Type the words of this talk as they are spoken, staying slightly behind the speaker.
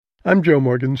I'm Joe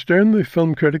Morgenstern, the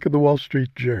film critic of the Wall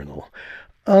Street Journal.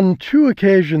 On two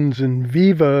occasions in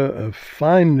Viva, a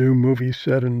fine new movie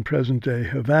set in present-day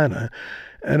Havana,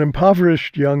 an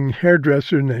impoverished young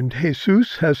hairdresser named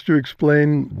Jesus has to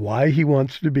explain why he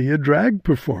wants to be a drag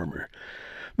performer.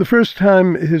 The first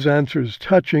time, his answer is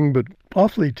touching, but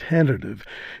awfully tentative.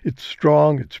 It's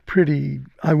strong, it's pretty.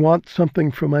 "I want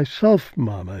something for myself,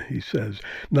 Mama," he says.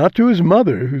 Not to his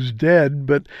mother, who's dead,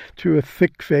 but to a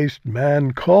thick-faced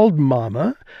man called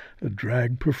Mama, a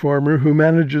drag performer who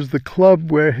manages the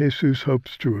club where Jesus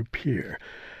hopes to appear.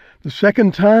 The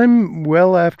second time,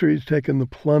 well after he's taken the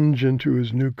plunge into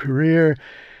his new career,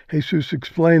 Jesus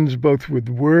explains both with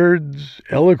words,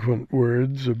 eloquent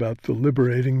words about the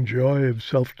liberating joy of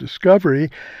self-discovery,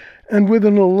 and with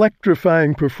an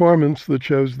electrifying performance that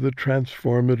shows the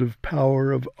transformative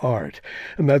power of art.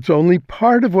 And that's only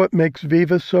part of what makes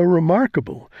Viva so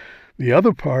remarkable. The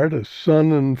other part, a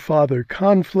son and father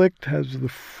conflict, has the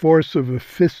force of a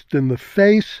fist in the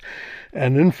face,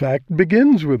 and in fact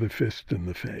begins with a fist in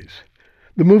the face.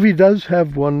 The movie does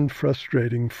have one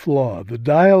frustrating flaw. The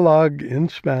dialogue in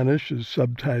Spanish is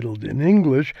subtitled in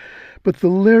English, but the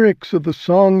lyrics of the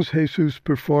songs Jesus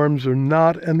performs are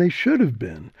not, and they should have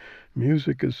been.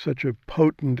 Music is such a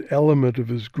potent element of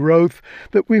his growth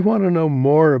that we want to know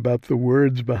more about the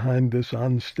words behind this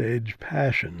onstage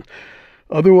passion.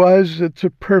 Otherwise, it's a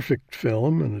perfect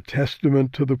film and a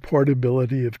testament to the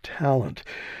portability of talent.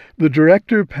 The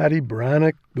director, Patty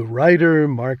Brannick, the writer,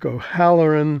 Mark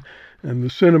O'Halloran, and the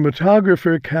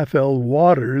cinematographer, Cathal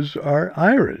Waters, are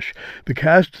Irish. The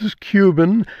cast is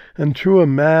Cuban, and to a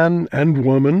man and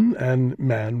woman, and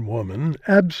man-woman,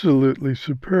 absolutely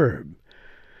superb.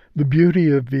 The beauty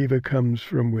of Viva comes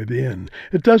from within.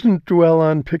 It doesn't dwell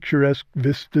on picturesque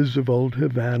vistas of old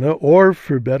Havana, or,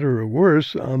 for better or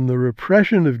worse, on the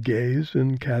repression of gays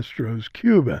in Castro's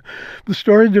Cuba. The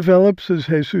story develops as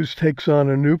Jesus takes on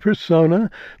a new persona,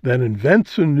 then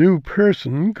invents a new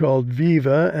person called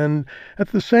Viva, and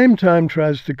at the same time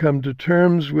tries to come to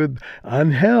terms with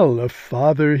Angel, a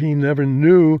father he never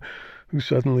knew, who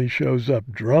suddenly shows up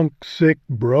drunk, sick,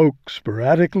 broke,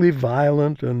 sporadically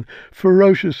violent, and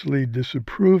ferociously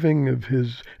disapproving of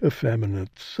his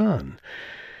effeminate son.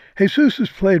 Jesus is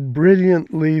played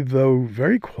brilliantly, though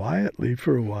very quietly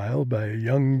for a while, by a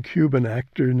young Cuban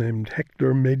actor named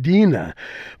Hector Medina.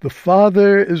 The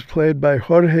father is played by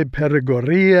Jorge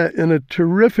Perregorria in a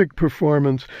terrific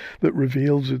performance that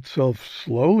reveals itself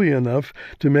slowly enough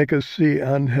to make us see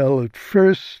Angel at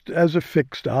first as a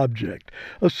fixed object,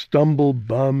 a stumble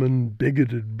bum and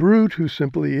bigoted brute who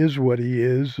simply is what he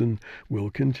is and will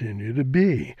continue to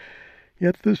be.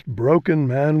 Yet this broken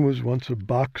man was once a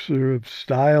boxer of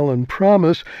style and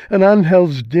promise, and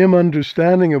Angel's dim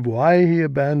understanding of why he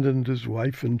abandoned his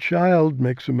wife and child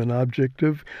makes him an object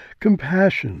of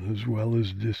compassion as well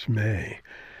as dismay.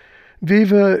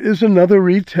 Viva is another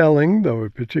retelling, though a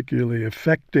particularly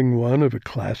affecting one, of a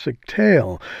classic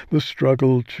tale, the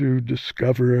struggle to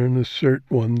discover and assert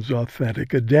one's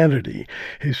authentic identity.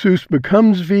 Jesus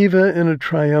becomes Viva in a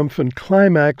triumphant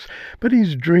climax, but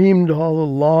he's dreamed all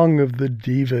along of the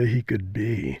diva he could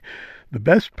be. The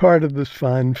best part of this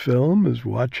fine film is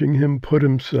watching him put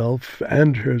himself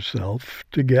and herself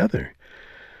together.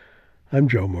 I'm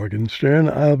Joe Morgenstern.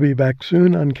 I'll be back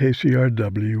soon on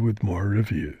KCRW with more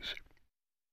reviews.